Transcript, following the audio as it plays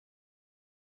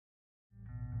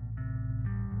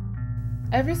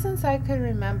Ever since I could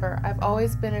remember, I've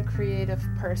always been a creative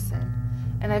person,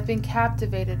 and I've been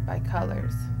captivated by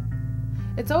colors.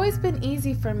 It's always been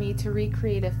easy for me to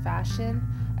recreate a fashion,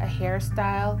 a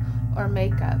hairstyle, or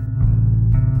makeup.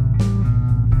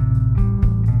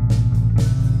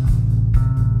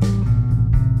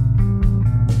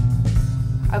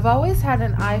 I've always had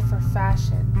an eye for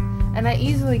fashion, and I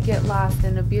easily get lost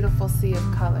in a beautiful sea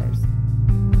of colors.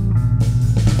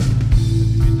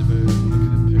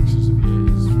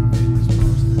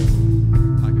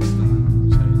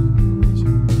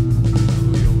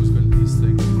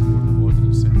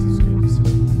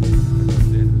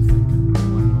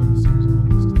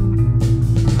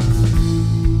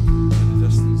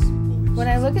 When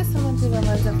I look at someone through the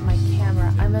lens of my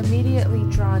camera, I'm immediately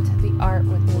drawn to the art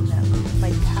within them.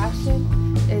 My passion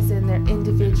is in their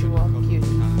individual beauty.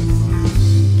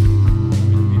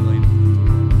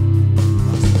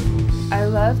 I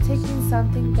love taking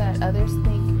something that others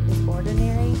think is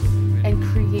ordinary and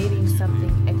creating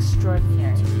something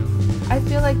extraordinary. I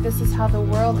feel like this is how the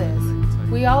world is.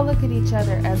 We all look at each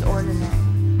other as ordinary,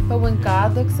 but when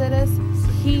God looks at us,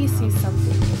 He sees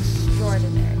something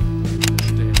extraordinary.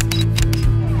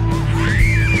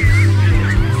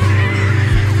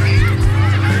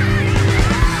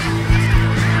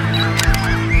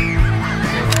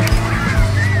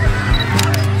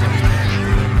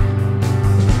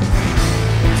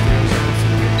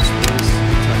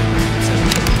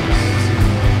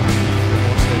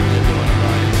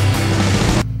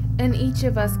 In each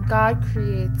of us, God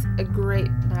creates a great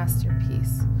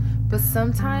masterpiece, but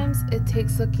sometimes it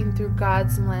takes looking through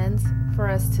God's lens for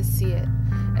us to see it,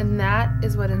 and that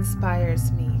is what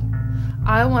inspires me.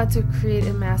 I want to create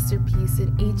a masterpiece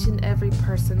in each and every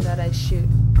person that I shoot,